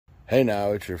Hey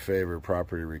now, it's your favorite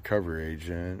property recovery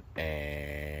agent,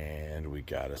 and we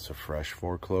got us a fresh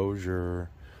foreclosure.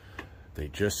 They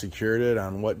just secured it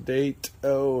on what date?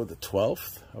 Oh, the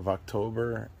 12th of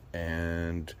October,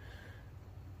 and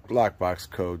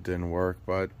lockbox code didn't work,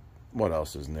 but what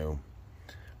else is new?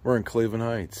 We're in Cleveland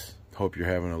Heights. Hope you're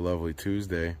having a lovely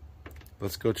Tuesday.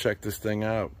 Let's go check this thing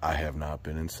out. I have not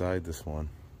been inside this one.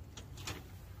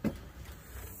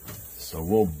 So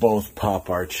we'll both pop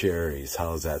our cherries.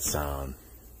 How's that sound?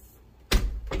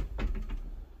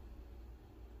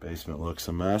 Basement looks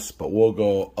a mess, but we'll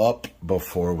go up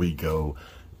before we go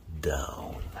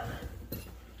down.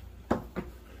 It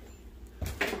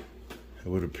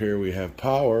would appear we have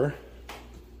power.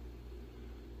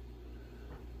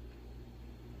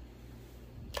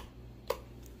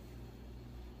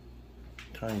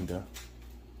 Kinda.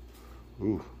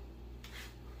 Ooh.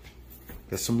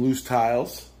 Got some loose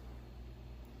tiles.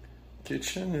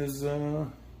 Kitchen is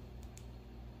well,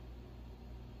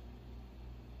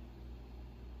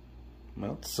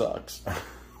 it sucks.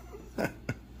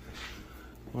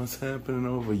 What's happening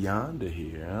over yonder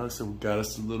here? So we got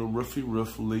us a little roofy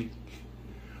roof leak.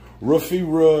 Roofy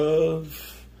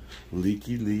roof.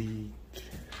 Leaky leak.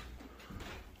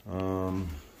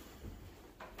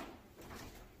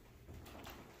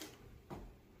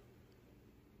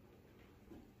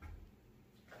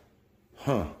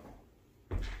 Huh.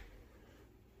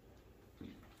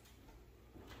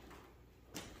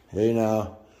 Hey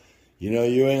now, you know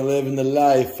you ain't living the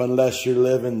life unless you're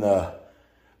living the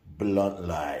blunt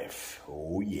life.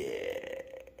 Oh yeah.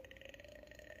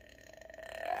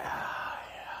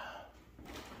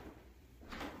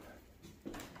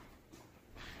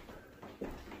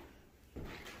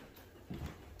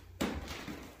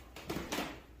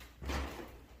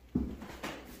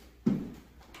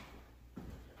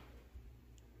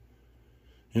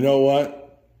 You know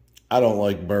what? I don't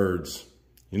like birds.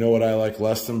 You know what I like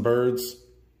less than birds?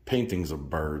 Paintings of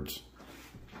birds.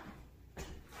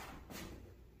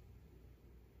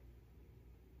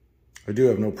 I do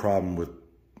have no problem with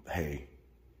hay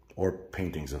or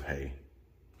paintings of hay.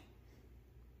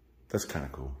 That's kind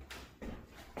of cool.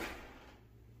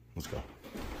 Let's go.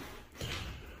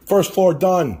 First floor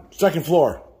done. Second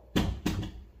floor.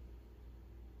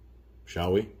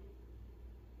 Shall we?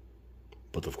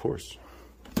 But of course.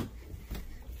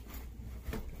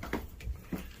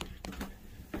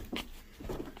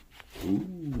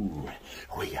 Ooh,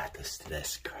 we got this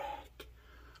crack.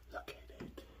 Look at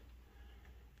it.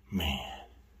 Man.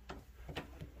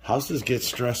 Houses get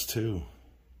stressed too.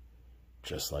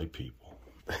 Just like people.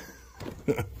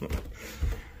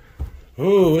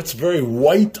 Ooh, it's very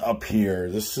white up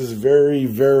here. This is very,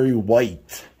 very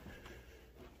white.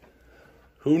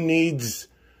 Who needs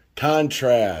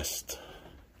contrast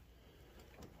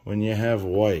when you have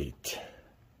white?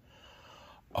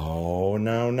 Oh,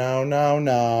 no.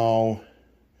 No.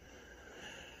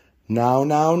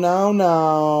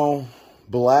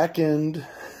 Blackened.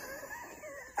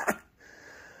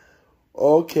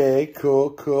 Okay,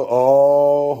 cool.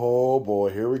 Oh,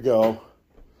 boy, here we go.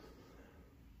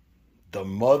 The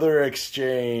Mother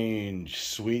Exchange,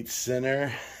 Sweet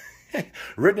Sinner.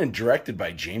 Written and directed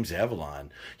by James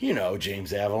Avalon. You know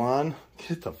James Avalon.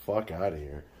 Get the fuck out of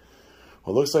here.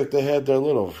 Well, looks like they had their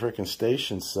little freaking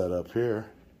station set up here.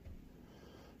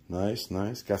 Nice.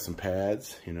 Got some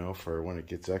pads, you know, for when it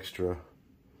gets extra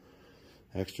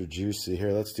juicy.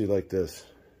 Here, let's do like this.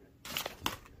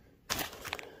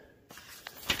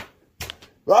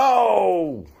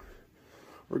 Oh!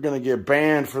 We're going to get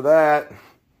banned for that.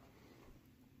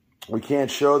 We can't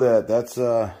show that. That's,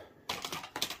 we're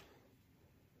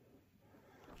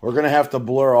going to have to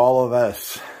blur all of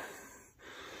this.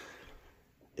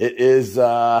 It is,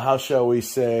 how shall we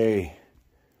say,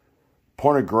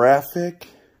 pornographic.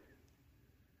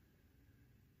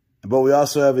 But we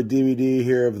also have a DVD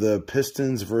here of the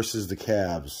Pistons versus the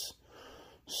Cavs.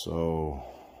 So,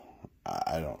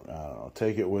 I don't know.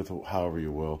 Take it with however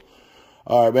you will.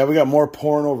 All right, man, we got more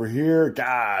porn over here.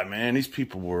 God, man, these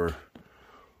people were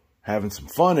having some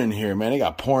fun in here, man. They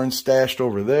got porn stashed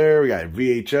over there. We got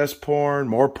VHS porn,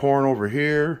 more porn over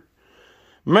here.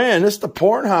 Man, this is the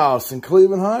porn house in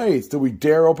Cleveland Heights. Do we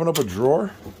dare open up a drawer?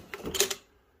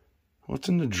 What's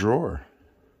in the drawer?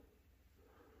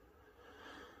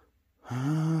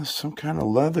 Some kind of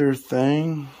leather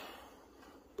thing.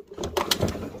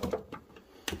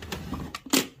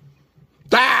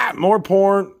 Ah, more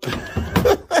porn.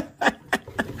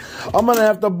 I'm going to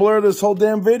have to blur this whole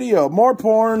damn video. More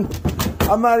porn.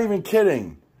 I'm not even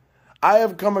kidding. I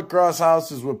have come across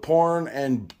houses with porn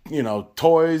and, you know,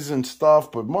 toys and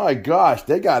stuff, but my gosh,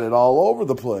 they got it all over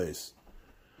the place.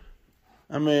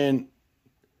 I mean,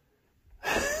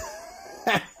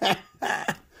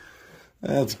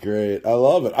 That's great. I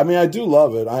love it. I mean, I do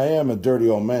love it. I am a dirty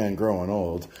old man growing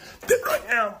old. Right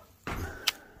now.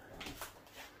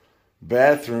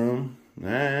 Bathroom. All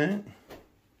right.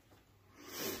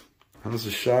 How's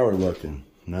the shower looking?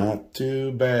 Not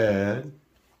too bad.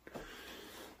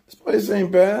 This place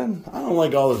ain't bad. I don't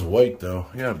like all this white, though.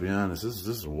 I gotta be honest. This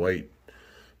is white.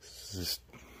 This is just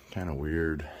kind of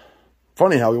weird.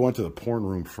 Funny how we went to the porn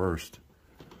room first.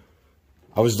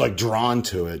 I was like drawn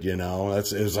to it, you know.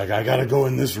 It was like, I gotta go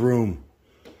in this room.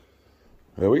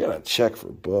 Yeah, we gotta check for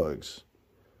bugs.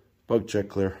 Bug check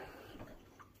clear.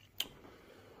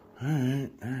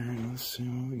 Alright, let's see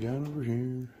what we got over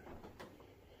here.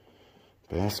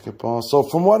 Basketball. So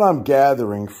from what I'm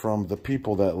gathering from the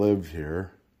people that live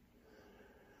here,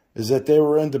 is that they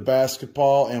were into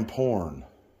basketball and porn.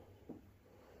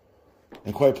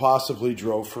 And quite possibly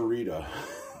drove for Rita.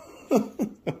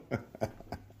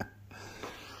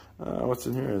 What's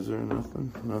in here? Is there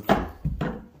nothing? Nothing.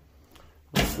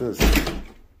 What's this?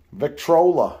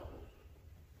 Victrola.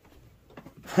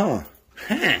 Huh.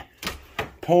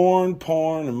 Porn,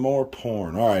 porn, and more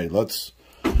porn. All right, let's...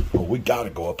 Well, we got to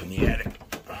go up in the attic.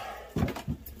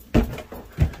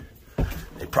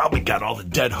 They probably got all the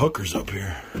dead hookers up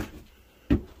here.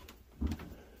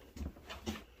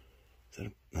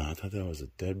 No, I thought that was a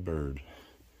dead bird.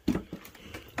 All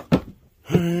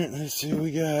right, let's see what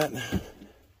we got.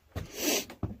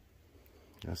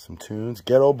 Got some tunes.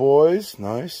 Ghetto Boys,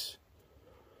 nice.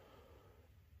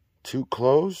 Too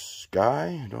Close,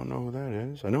 Guy, I don't know who that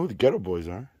is. I know who the Ghetto Boys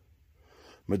are.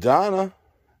 Madonna.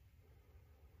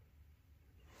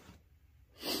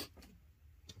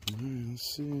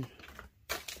 Let's see.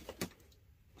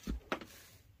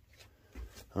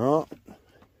 Oh,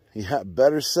 you got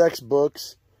Better Sex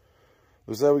Books.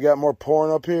 Looks like we got more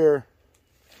porn up here.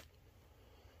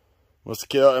 Must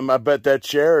kill him. I bet that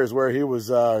chair is where he was,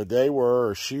 they were,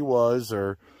 or she was,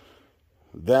 or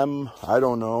them. I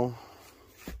don't know.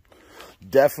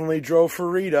 Definitely drove for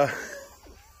Rita.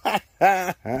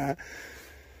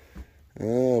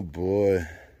 Oh, boy.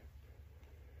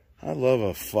 I love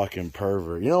a fucking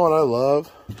pervert. You know what I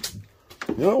love?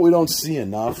 You know what we don't see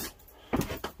enough?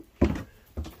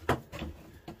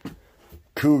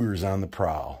 Cougars on the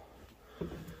prowl.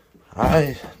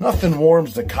 Nothing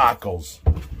warms the cockles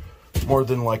more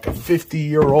than like a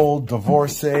 50-year-old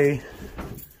divorcee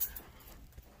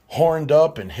horned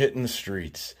up and hitting the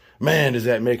streets. Man, does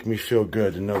that make me feel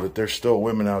good to know that there's still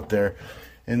women out there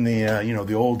in the, you know,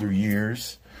 the older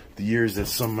years. The years that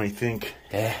some might think,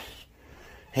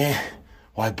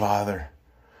 why bother?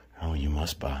 Oh, you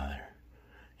must bother.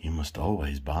 You must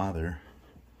always bother.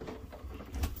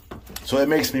 So that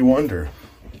makes me wonder,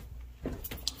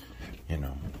 you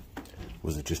know,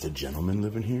 was it just a gentleman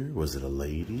living here? Was it a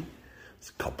lady? Was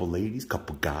it a couple ladies,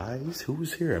 couple guys? Who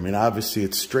was here? I mean, obviously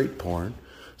it's straight porn,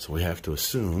 so we have to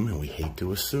assume, and we hate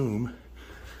to assume,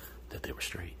 that they were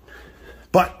straight.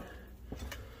 But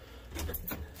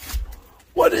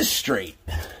what is straight?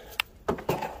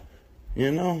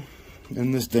 You know,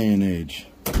 in this day and age.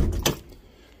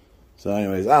 So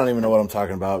anyways, I don't even know what I'm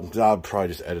talking about. I'll probably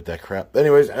just edit that crap.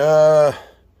 Anyways,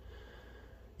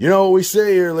 you know what we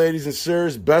say here, ladies and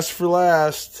sirs, best for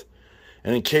last.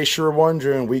 And in case you were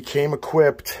wondering, we came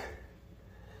equipped.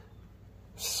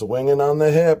 Swinging on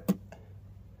the hip.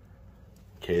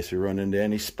 In case you run into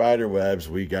any spider webs,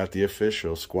 we got the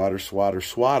official squatter, swatter,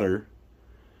 swatter.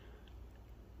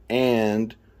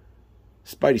 And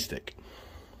Spidey stick.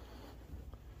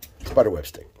 Spiderweb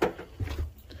stick.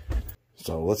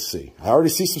 So let's see. I already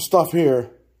see some stuff here.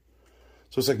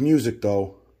 So it's like music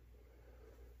though.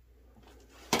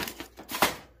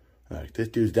 Alright, this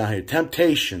dude's down here.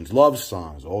 Temptations, love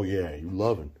songs. Oh yeah, you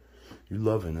loving. You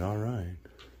loving it, alright.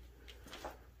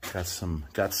 Got some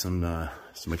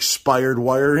expired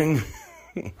wiring.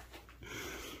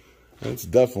 That's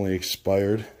definitely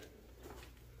expired.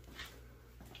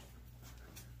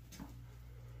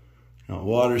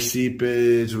 Water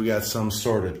seepage, we got some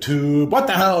sort of tube. What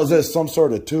the hell is this? Some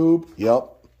sort of tube? Yep.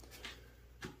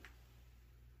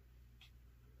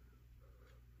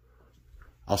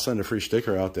 I'll send a free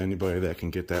sticker out to anybody that can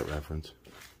get that reference.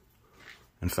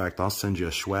 In fact, I'll send you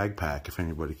a swag pack if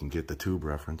anybody can get the tube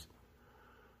reference.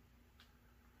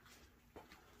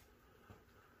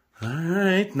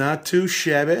 Alright, not too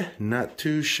shabby. Not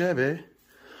too shabby.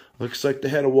 Looks like they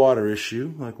had a water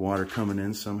issue, like water coming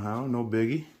in somehow. No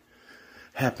biggie.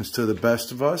 Happens to the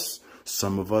best of us.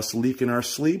 Some of us leak in our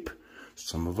sleep.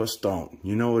 Some of us don't.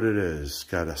 You know what it is.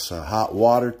 Got us a hot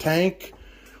water tank.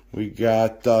 We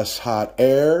got us hot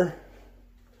air.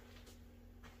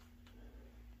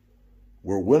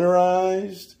 We're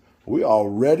winterized. we all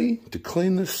ready to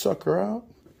clean this sucker out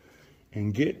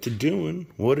and get to doing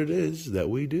what it is that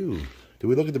we do. Did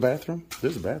we look at the bathroom?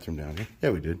 There's a bathroom down here. Yeah,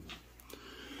 we did.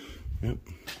 Yep.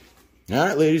 All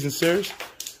right, ladies and sirs.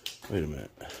 Wait a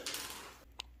minute.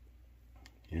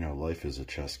 You know, life is a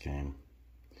chess game.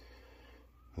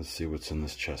 Let's see what's in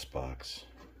this chess box.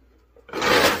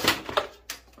 Oh.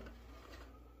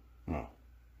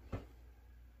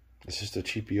 It's just a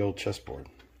cheapy old chessboard.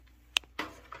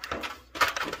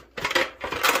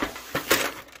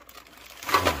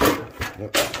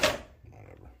 Yep.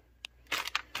 Whatever.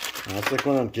 Now, it's like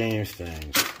one of those games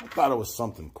things. I thought it was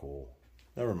something cool.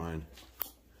 Never mind.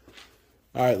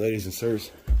 All right, ladies and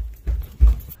sirs.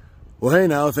 Well, hey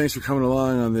now, thanks for coming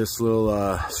along on this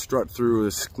little strut through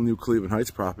this new Cleveland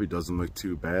Heights property. Doesn't look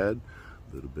too bad.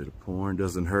 A little bit of porn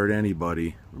doesn't hurt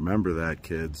anybody. Remember that,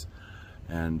 kids.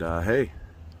 And hey,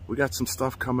 we got some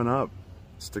stuff coming up.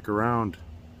 Stick around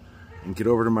and get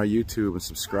over to my YouTube and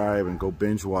subscribe and go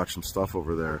binge watch some stuff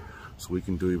over there so we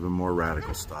can do even more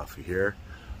radical stuff. You hear?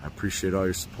 I appreciate all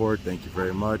your support. Thank you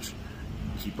very much.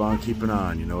 Keep on keeping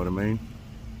on, you know what I mean?